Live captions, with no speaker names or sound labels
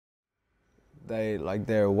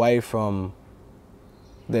they're away from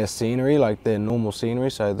their scenery, like their normal scenery,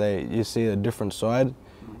 so you see a different side,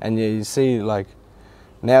 and you see like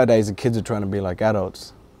nowadays the kids are trying to be like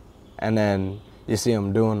adults, and then you see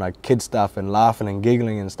them doing like kid stuff and laughing and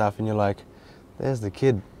giggling and stuff, and you're like, there's the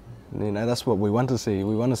kid. You know, that's what we want to see.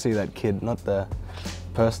 We want to see that kid, not the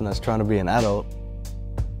person that's trying to be an adult.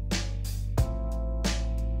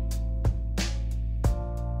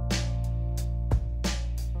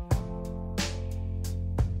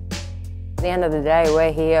 At the end of the day,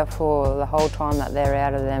 we're here for the whole time that they're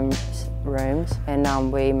out of them rooms,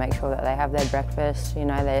 and we make sure that they have their breakfast, you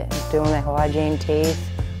know, they're doing their hygiene, teeth.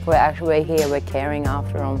 We're here, we're caring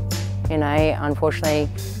after them. You know, unfortunately,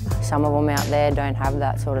 some of them out there don't have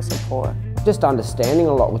that sort of support. Just understanding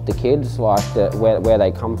a lot with the kids, like where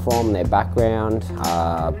they come from, their background,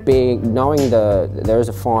 knowing there is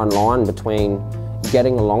a fine line between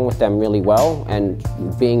getting along with them really well and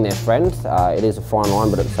being their friend. It is a fine line,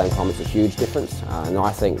 but at the same time it's a huge difference. And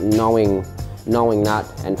I think knowing that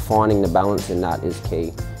and finding the balance in that is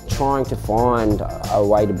key. Trying to find a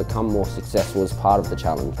way to become more successful is part of the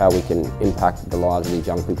challenge, how we can impact the lives of these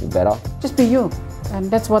young people better. Just be you,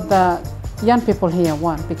 and that's what the young people here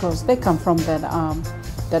want, because they come from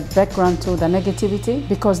that background to the negativity,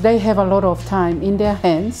 because they have a lot of time in their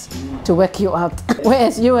hands to work you out.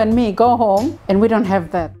 Whereas you and me go home and we don't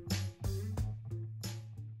have that.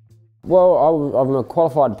 Well, I'm a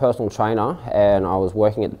qualified personal trainer, and I was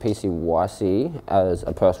working at the PCYC as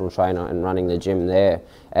a personal trainer and running the gym there.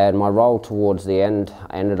 And my role towards the end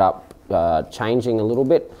ended up changing a little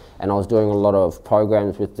bit, and I was doing a lot of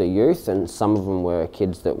programs with the youth, and some of them were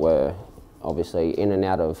kids that were obviously in and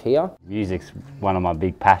out of here. Music's one of my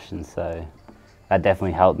big passions, so that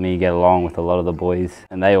definitely helped me get along with a lot of the boys,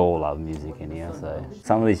 and they all love music in here. So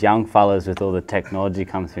some of these young fellas, with all the technology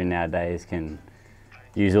comes through nowadays, can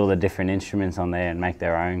use all the different instruments on there and make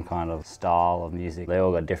their own kind of style of music. They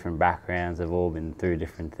all got different backgrounds, they've all been through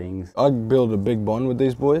different things. I build a big bond with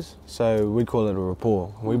these boys, so we call it a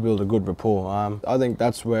rapport. We build a good rapport. I think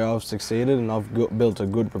that's where I've succeeded, and I've built a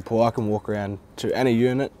good rapport. I can walk around to any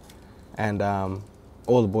unit and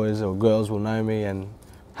all the boys or girls will know me and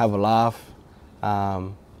have a laugh.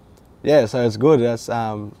 Yeah, so it's good. That's,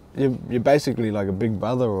 you're basically like a big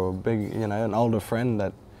brother or a big, you know, an older friend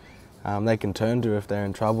that they can turn to if they're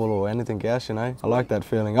in trouble or anything else, you know. I like that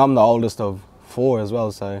feeling. I'm the oldest of 4 as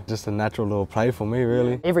well, so just a natural little play for me,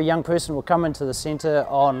 really. Every young person will come into the centre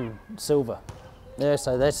on silver. Yeah,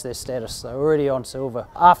 so that's their status. They're already on silver.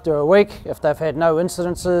 After a week, if they've had no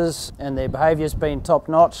incidences and their behaviour's been top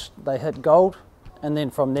notch, they hit gold. And then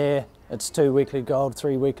from there, it's 2 weekly gold,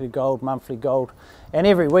 3 weekly gold, monthly gold. And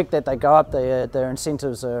every week that they go up, their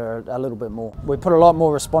incentives are a little bit more. We put a lot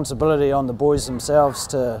more responsibility on the boys themselves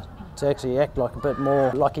to actually act like a bit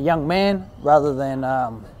more like a young man rather than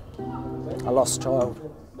a lost child.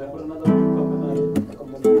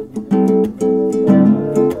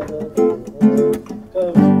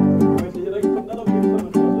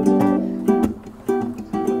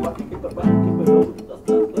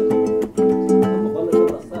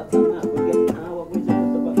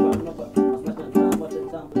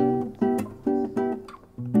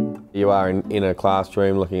 You are in a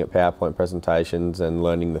classroom looking at PowerPoint presentations and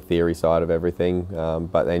learning the theory side of everything,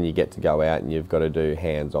 but then you get to go out and you've got to do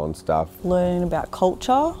hands-on stuff. Learning about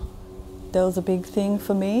culture, that was a big thing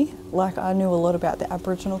for me. Like, I knew a lot about the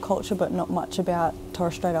Aboriginal culture but not much about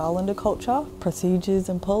Torres Strait Islander culture. Procedures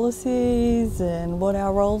and policies and what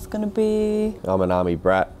our role's going to be. I'm an army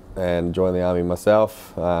brat and joined the army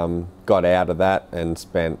myself. Got out of that and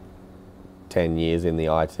spent 10 years in the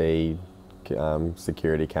IT,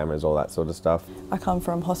 security cameras, all that sort of stuff. I come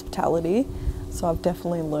from hospitality, so I've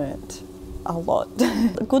definitely learnt a lot.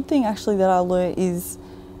 The good thing actually that I learnt is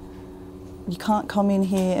you can't come in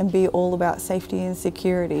here and be all about safety and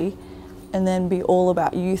security and then be all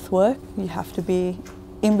about youth work. You have to be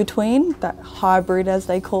in between, that hybrid as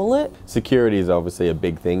they call it. Security is obviously a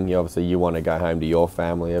big thing. You want to go home to your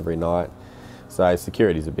family every night, so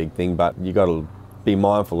security is a big thing, but you got to be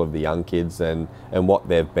mindful of the young kids and what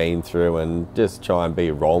they've been through, and just try and be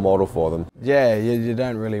a role model for them. Yeah, you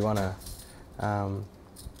don't really want to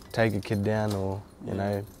take a kid down or, you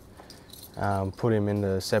know, put him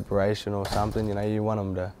into separation or something. You know, you want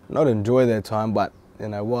them to not enjoy their time, but, you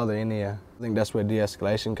know, while they're in here, I think that's where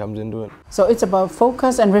de-escalation comes into it. So it's about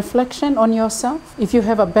focus and reflection on yourself. If you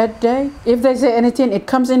have a bad day, if they say anything, it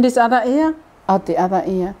comes in this other ear, out the other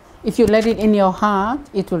ear. If you let it in your heart,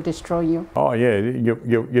 it will destroy you. Oh yeah,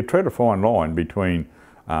 you tread a fine line between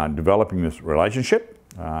developing this relationship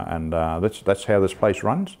That's how this place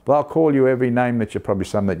runs. They'll call you every name that you're probably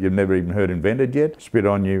some that you've never even heard invented yet, spit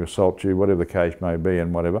on you, assault you, whatever the case may be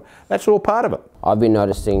and whatever. That's all part of it. I've been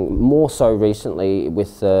noticing more so recently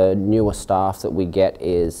with the newer staff that we get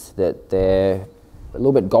is that they're a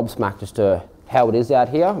little bit gobsmacked as to how it is out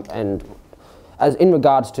here, and as in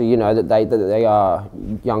regards to, you know, that they are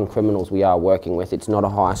young criminals we are working with. It's not a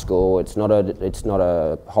high school, it's not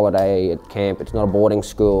a holiday camp, it's not a boarding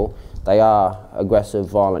school. They are aggressive,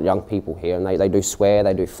 violent young people here, and they do swear,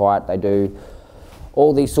 they do fight, they do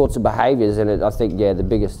all these sorts of behaviours, and I think, yeah, the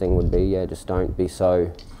biggest thing would be, yeah, just don't be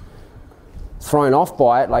so thrown off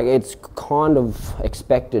by it. Like, it's kind of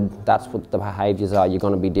expected, that's what the behaviours are you're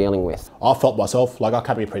going to be dealing with. I felt myself, like I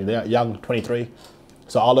can't be pretty young, 23,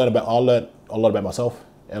 so I learned a lot about myself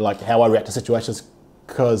and like how I react to situations,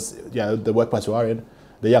 because, you know, the workplace we are in,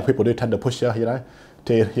 the young people do tend to push you, you know,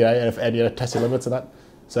 and test your limits and that.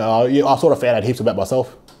 So I sort of found out heaps about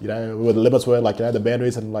myself, you know, where the limits were, like, you know, the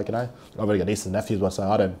boundaries, and like, you know, I've already got nieces and nephews, but so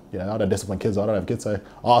I don't discipline kids, I don't have kids, so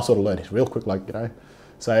I sort of learned real quick, like, you know.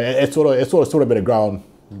 So it's sort of been a growing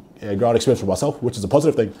experience for myself, which is a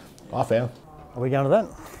positive thing, I found. Are we going to that?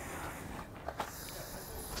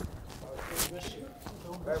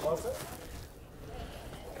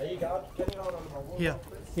 Yeah.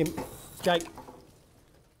 Jake.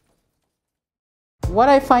 What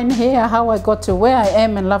I find here, how I got to where I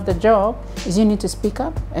am and love the job, is you need to speak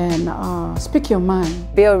up and speak your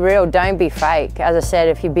mind. Be real, don't be fake. As I said,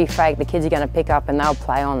 if you be fake, the kids are going to pick up and they'll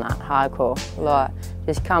play on that hardcore. Like,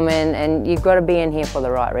 just come in, and you've got to be in here for the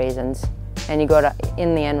right reasons. And you've got to,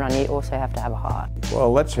 in the end run, you also have to have a heart.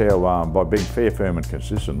 Well, that's how, by being fair, firm and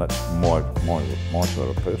consistent, that's my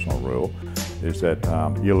sort of personal rule, is that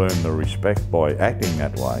you learn the respect by acting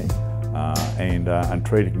that way. And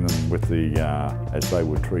treating them with as they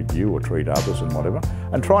would treat you or treat others and whatever,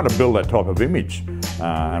 and trying to build that type of image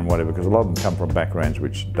and whatever, because a lot of them come from backgrounds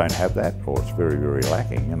which don't have that, or it's very, very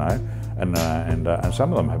lacking, you know, and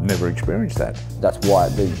some of them have never experienced that. That's why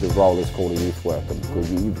the role is called a youth worker,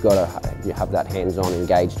 because you've got to have that hands-on,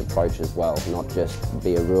 engaged approach as well, not just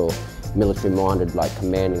be a real military-minded, like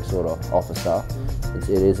commanding sort of officer. It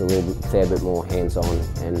is a little fair bit more hands-on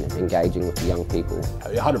and engaging with the young people.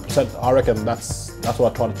 100%. I reckon that's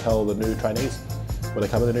what I try to tell the new trainees when they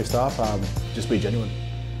come in, the new staff. Just be genuine.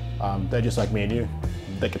 They're just like me and you.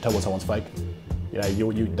 They can tell when someone's fake. You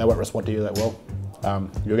know, they won't respond to you that well.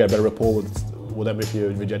 You'll get a better rapport with them if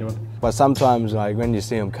you're genuine. But sometimes, like, when you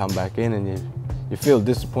see them come back in and you feel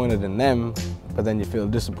disappointed in them, but then you feel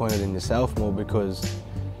disappointed in yourself more, because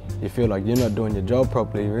you feel like you're not doing your job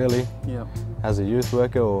properly, really, as a youth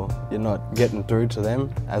worker, or you're not getting through to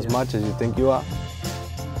them as much as you think you are.